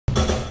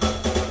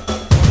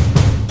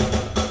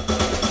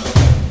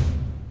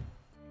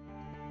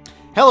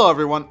Hello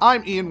everyone,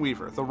 I'm Ian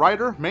Weaver, the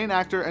writer, main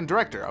actor, and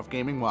director of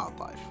Gaming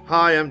Wildlife.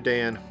 Hi, I'm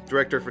Dan,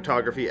 director of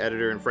photography,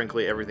 editor, and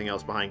frankly everything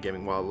else behind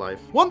Gaming Wildlife.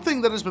 One thing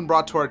that has been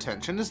brought to our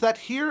attention is that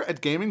here at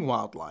Gaming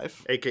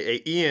Wildlife,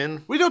 AKA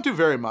Ian, we don't do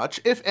very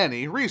much, if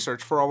any,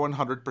 research for our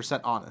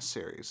 100% Honest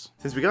series.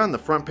 Since we got on the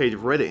front page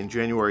of Reddit in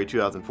January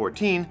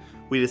 2014,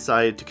 we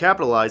decided to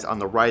capitalize on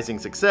the rising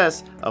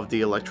success of the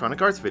Electronic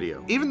Arts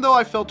video. Even though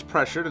I felt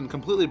pressured and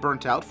completely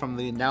burnt out from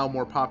the now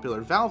more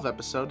popular Valve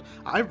episode,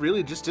 I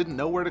really just didn't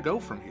know where to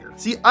go from here.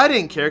 See, I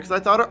didn't care because I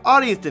thought our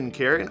audience didn't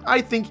care, and I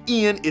think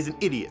Ian is an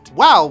idiot.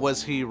 Wow,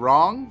 was he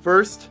wrong?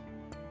 First,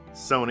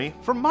 Sony.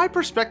 From my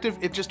perspective,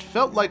 it just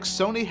felt like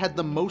Sony had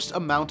the most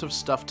amount of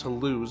stuff to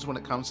lose when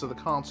it comes to the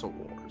console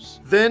wars.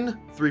 Then,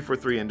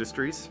 343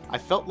 Industries. I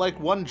felt like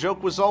one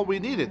joke was all we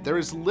needed. There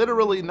is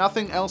literally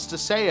nothing else to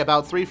say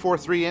about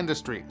 343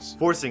 Industries.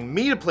 Forcing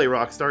me to play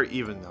Rockstar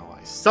even though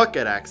I suck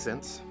at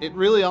accents. It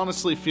really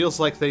honestly feels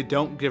like they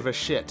don't give a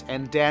shit,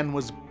 and Dan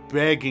was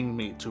begging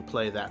me to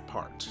play that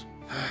part.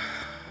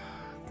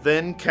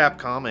 Then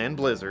Capcom and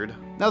Blizzard.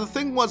 Now the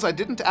thing was, I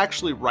didn't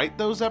actually write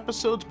those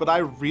episodes, but I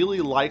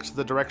really liked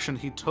the direction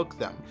he took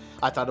them.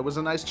 I thought it was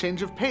a nice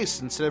change of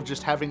pace instead of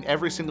just having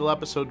every single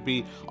episode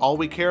be all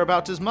we care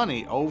about is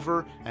money,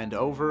 over and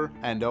over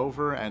and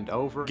over and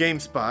over.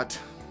 GameSpot.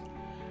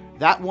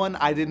 That one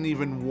I didn't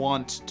even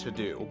want to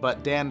do,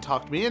 but Dan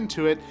talked me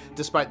into it,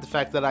 despite the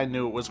fact that I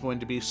knew it was going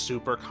to be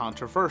super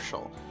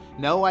controversial.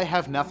 No, I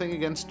have nothing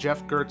against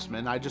Jeff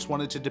Gertzman, I just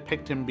wanted to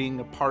depict him being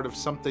a part of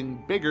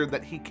something bigger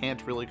that he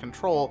can't really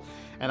control,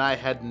 and I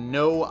had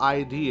no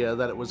idea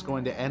that it was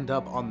going to end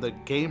up on the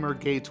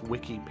Gamergate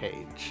wiki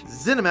page.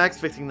 ZeniMax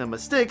fixing the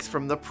mistakes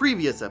from the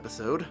previous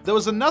episode. There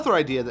was another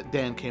idea that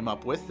Dan came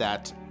up with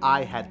that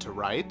I had to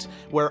write,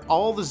 where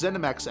all the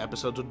ZeniMax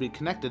episodes would be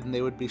connected and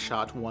they would be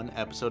shot one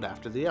episode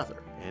after the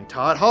other. And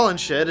Todd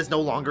Hollenshed is no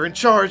longer in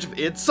charge of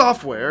id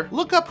Software.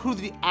 Look up who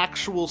the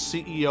actual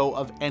CEO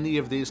of any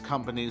of these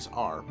companies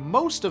are.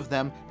 Most of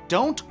them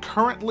don't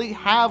currently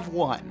have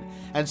one.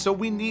 And so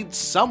we need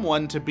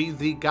someone to be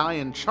the guy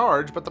in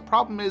charge, but the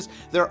problem is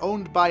they're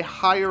owned by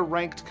higher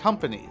ranked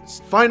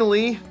companies.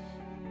 Finally,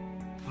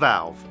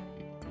 Valve.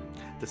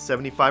 The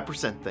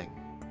 75% thing.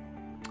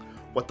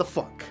 What the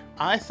fuck?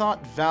 I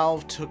thought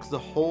Valve took the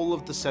whole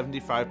of the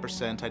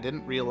 75%. I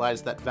didn't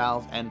realize that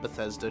Valve and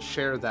Bethesda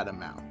share that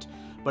amount.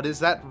 But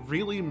does that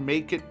really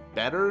make it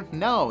better?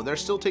 No, they're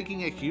still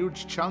taking a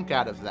huge chunk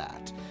out of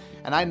that.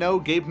 And I know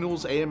Gabe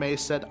Newell's AMA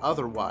said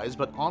otherwise,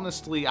 but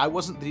honestly, I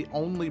wasn't the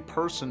only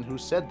person who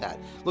said that.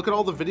 Look at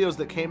all the videos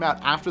that came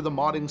out after the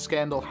modding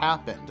scandal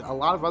happened. A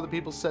lot of other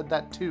people said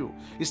that too.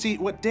 You see,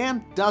 what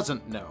Dan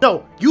doesn't know...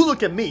 No, you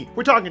look at me.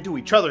 We're talking to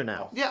each other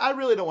now. Yeah, I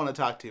really don't want to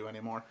talk to you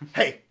anymore.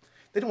 Hey,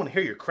 they don't want to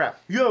hear your crap.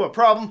 You have a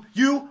problem,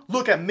 you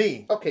look at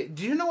me. Okay,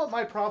 do you know what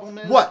my problem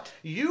is? What?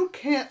 You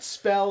can't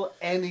spell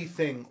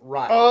anything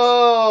right.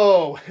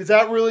 Oh, is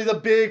that really the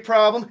big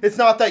problem? It's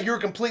not that you're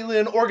completely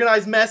an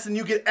organized mess and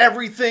you get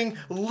everything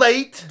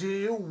late? Do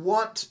you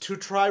want to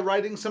try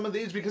writing some of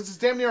these? Because it's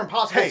damn near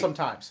impossible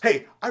sometimes.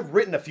 Hey, I've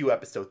written a few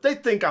episodes. They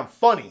think I'm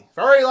funny.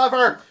 Furry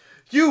lover!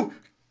 Why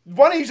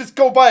don't you just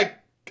go buy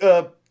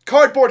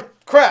cardboard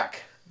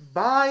crack?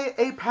 Buy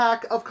a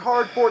pack of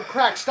cardboard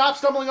crack. Stop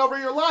stumbling over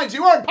your lines.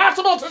 You are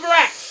impossible to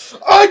direct.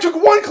 I took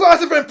one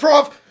class of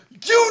improv.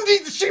 You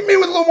need to treat me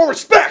with a little more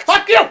respect.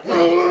 Fuck you!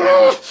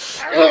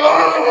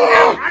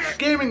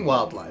 Gaming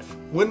Wildlife.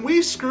 When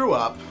we screw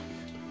up,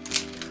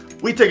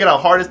 we take it out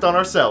hardest on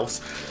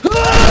ourselves.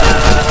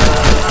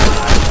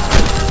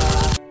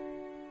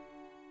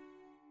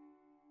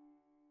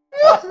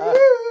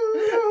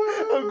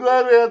 I'm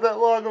glad we had that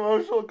long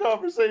emotional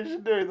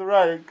conversation during the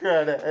writing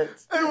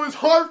credits. It was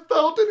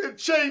heartfelt and it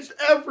changed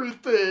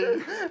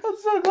everything. I'm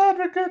so glad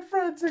we're good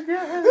friends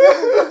again.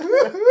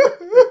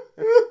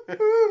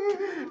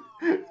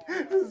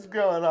 This is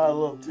going on a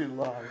little too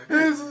long.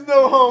 This is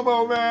no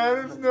homo,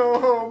 man. It's no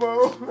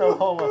homo. No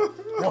homo.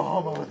 No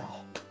homo at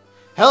all.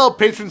 Hello,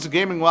 patrons of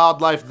Gaming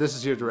Wildlife. This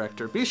is your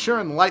director. Be sure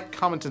and like,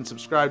 comment, and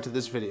subscribe to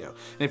this video.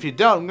 And if you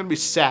don't, I'm going to be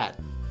sad.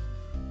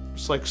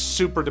 Just like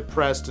super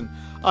depressed and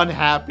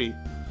unhappy.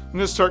 I'm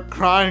gonna start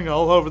crying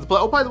all over the place.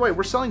 Oh, by the way,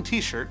 we're selling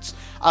t-shirts.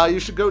 You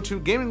should go to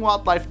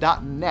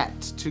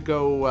gamingwildlife.net to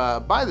go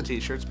buy the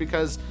t-shirts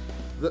because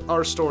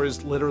our store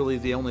is literally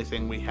the only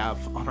thing we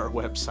have on our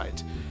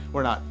website.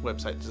 We're not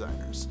website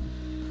designers.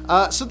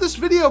 So this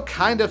video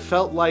kind of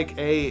felt like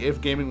a If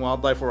Gaming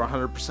Wildlife Were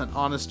 100%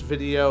 Honest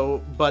video,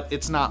 but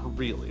it's not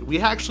really. We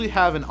actually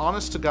have an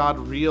honest-to-God,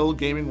 real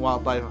Gaming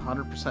Wildlife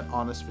 100%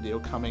 Honest video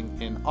coming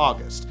in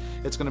August.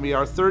 It's going to be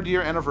our 3rd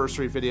year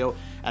anniversary video,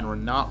 and we're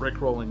not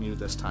rickrolling you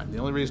this time. The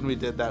only reason we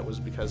did that was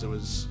because it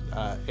was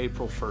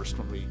April 1st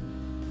when we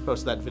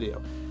posted that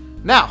video.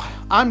 Now,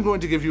 I'm going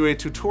to give you a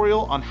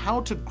tutorial on how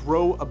to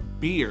grow a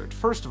beard.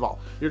 First of all,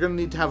 you're going to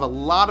need to have a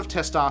lot of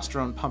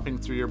testosterone pumping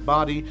through your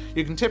body.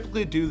 You can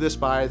typically do this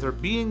by either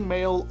being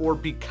male or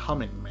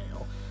becoming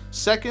male.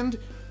 Second,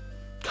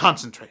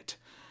 concentrate.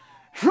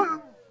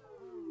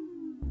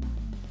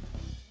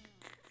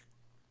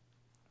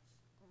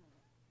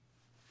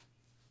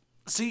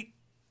 See,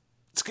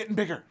 It's getting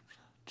bigger.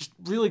 Just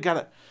really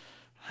gotta...